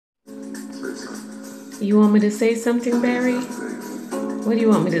You want me to say something, Barry? What do you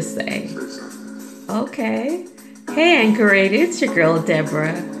want me to say? Okay. Hey, Anchorage, it's your girl,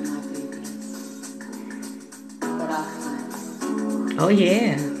 Deborah. Oh,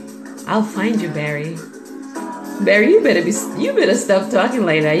 yeah. I'll find you, Barry. Barry, you better stop talking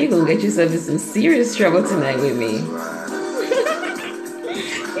like that. You're gonna get yourself in some serious trouble tonight with me.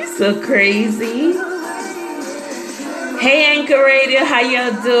 You're so crazy. Hey, Anchor Radio, how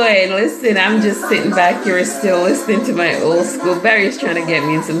y'all doing? Listen, I'm just sitting back here still listening to my old school. Barry's trying to get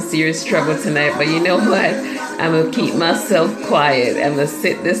me in some serious trouble tonight, but you know what? I'm gonna keep myself quiet. I'm gonna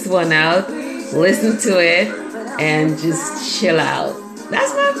sit this one out, listen to it, and just chill out.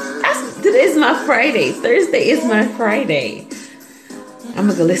 Today's my Friday. Thursday is my Friday. I'm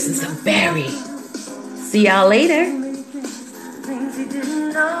gonna go listen to some Barry. See y'all later.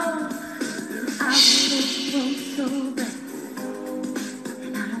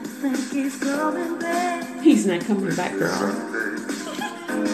 He's not coming back, girl.